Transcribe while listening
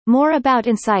More about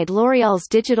inside L'Oréal's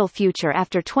digital future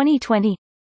after 2020.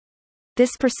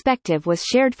 This perspective was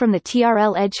shared from the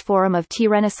TRL Edge forum of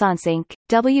T-Renaissance Inc.,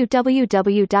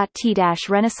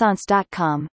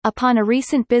 www.t-renaissance.com, upon a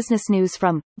recent business news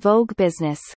from Vogue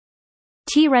Business.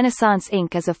 T-Renaissance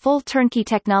Inc. is a full turnkey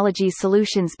technology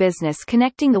solutions business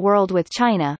connecting the world with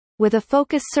China, with a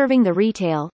focus serving the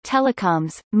retail,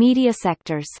 telecoms, media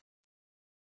sectors.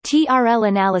 TRL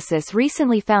Analysis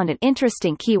recently found an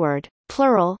interesting keyword,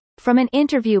 plural, from an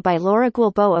interview by Laura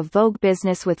Guilbeault of Vogue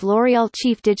Business with L'Oréal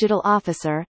Chief Digital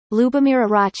Officer, Lubomira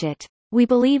Rachit. We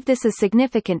believe this is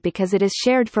significant because it is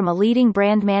shared from a leading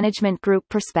brand management group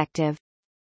perspective.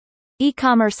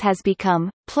 E-commerce has become,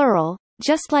 plural,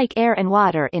 just like air and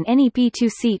water in any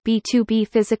B2C, B2B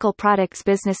physical products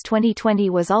business.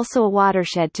 2020 was also a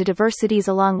watershed to diversities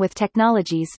along with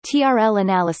technologies. TRL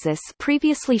Analysis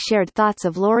previously shared thoughts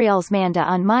of L'Oréal's Manda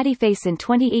on Modiface in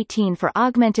 2018 for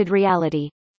augmented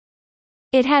reality.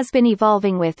 It has been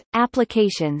evolving with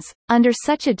applications, under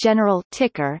such a general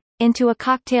ticker, into a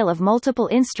cocktail of multiple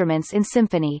instruments in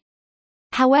symphony.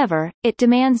 However, it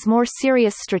demands more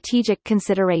serious strategic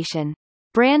consideration.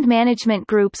 Brand management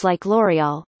groups like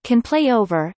L'Oréal can play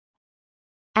over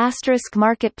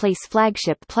marketplace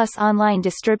flagship plus online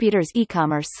distributors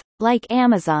e-commerce, like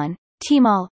Amazon,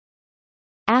 Tmall.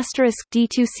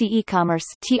 D2C e-commerce.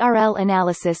 TRL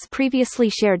Analysis previously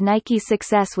shared Nike's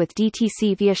success with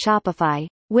DTC via Shopify,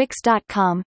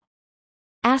 Wix.com.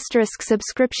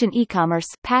 Subscription e-commerce.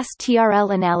 Past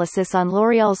TRL Analysis on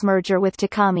L'Oréal's merger with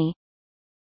Takami.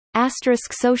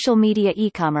 Social media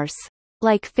e-commerce,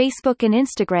 like Facebook and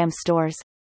Instagram stores.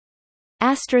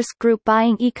 Group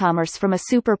buying e-commerce from a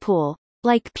super pool,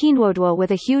 like Pinduoduo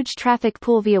with a huge traffic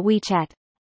pool via WeChat.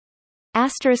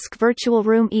 Virtual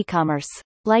room e-commerce,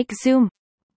 like Zoom.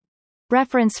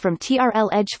 Reference from TRL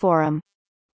Edge Forum.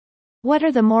 What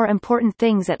are the more important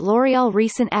things at L'Oréal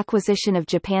recent acquisition of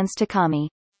Japan's Takami?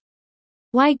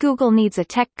 Why Google needs a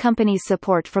tech company's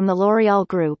support from the L'Oréal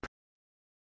Group.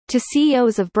 To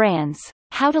CEOs of brands,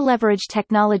 how to leverage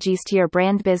technologies to your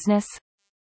brand business?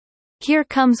 Here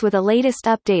comes with a latest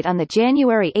update on the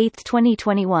January 8,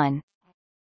 2021.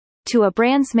 To a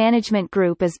brand's management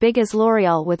group as big as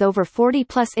L'Oréal with over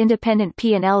 40-plus independent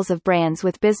P&Ls of brands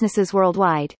with businesses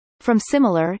worldwide, from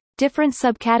similar, different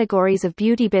subcategories of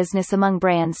beauty business among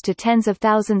brands to tens of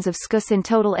thousands of SKUs in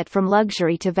total at from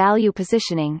luxury to value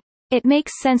positioning. It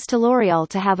makes sense to L'Oréal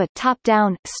to have a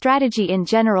top-down strategy in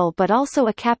general but also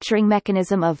a capturing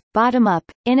mechanism of bottom-up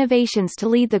innovations to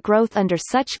lead the growth under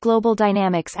such global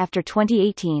dynamics after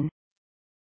 2018.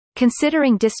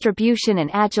 Considering distribution and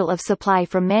agile of supply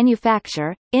from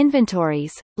manufacture,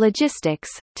 inventories, logistics,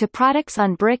 to products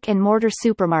on brick-and-mortar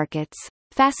supermarkets,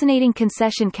 fascinating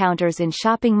concession counters in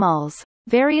shopping malls,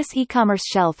 various e-commerce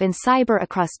shelf in cyber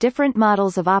across different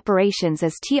models of operations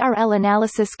as TRL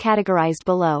Analysis categorized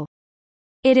below.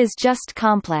 It is just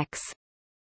complex.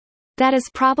 That is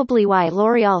probably why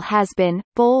L'Oréal has been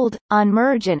bold on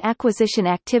merge and acquisition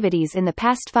activities in the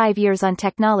past 5 years on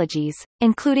technologies,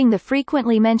 including the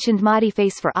frequently mentioned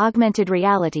Modiface for augmented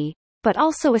reality, but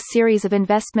also a series of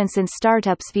investments in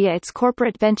startups via its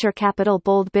corporate venture capital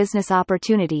Bold Business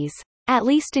Opportunities, at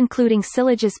least including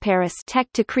Sylogis Paris tech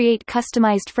to create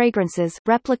customized fragrances,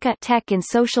 Replica tech in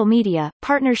social media,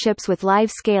 partnerships with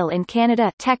LiveScale in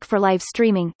Canada tech for live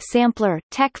streaming, Sampler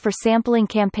tech for sampling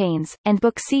campaigns, and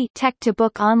Booksy tech to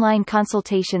book online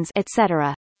consultations,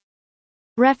 etc.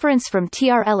 Reference from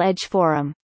TRL Edge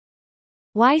Forum.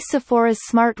 Why Sephora's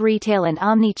smart retail and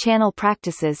omni-channel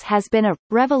practices has been a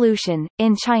revolution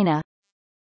in China.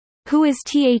 Who is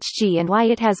THG and why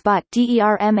it has bought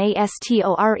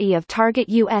DERMASTORE of Target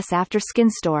US after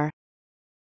SkinStore?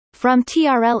 From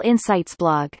TRL Insights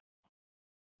blog.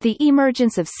 The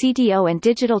emergence of CDO and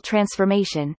digital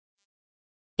transformation.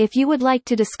 If you would like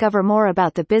to discover more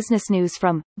about the business news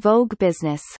from Vogue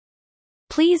Business,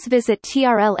 please visit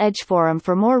TRL Edge Forum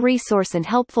for more resource and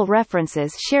helpful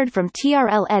references shared from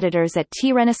TRL editors at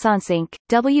T-Renaissance Inc.,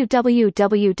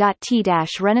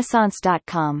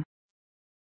 www.t-renaissance.com.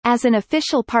 As an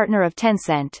official partner of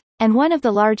Tencent, and one of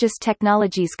the largest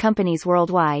technologies companies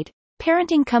worldwide,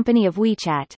 parenting company of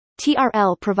WeChat,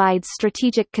 TRL provides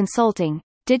strategic consulting,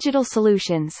 digital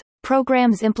solutions,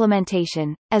 programs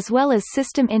implementation, as well as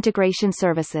system integration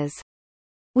services.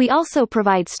 We also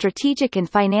provide strategic and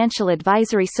financial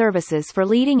advisory services for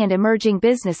leading and emerging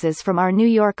businesses from our New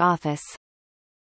York office.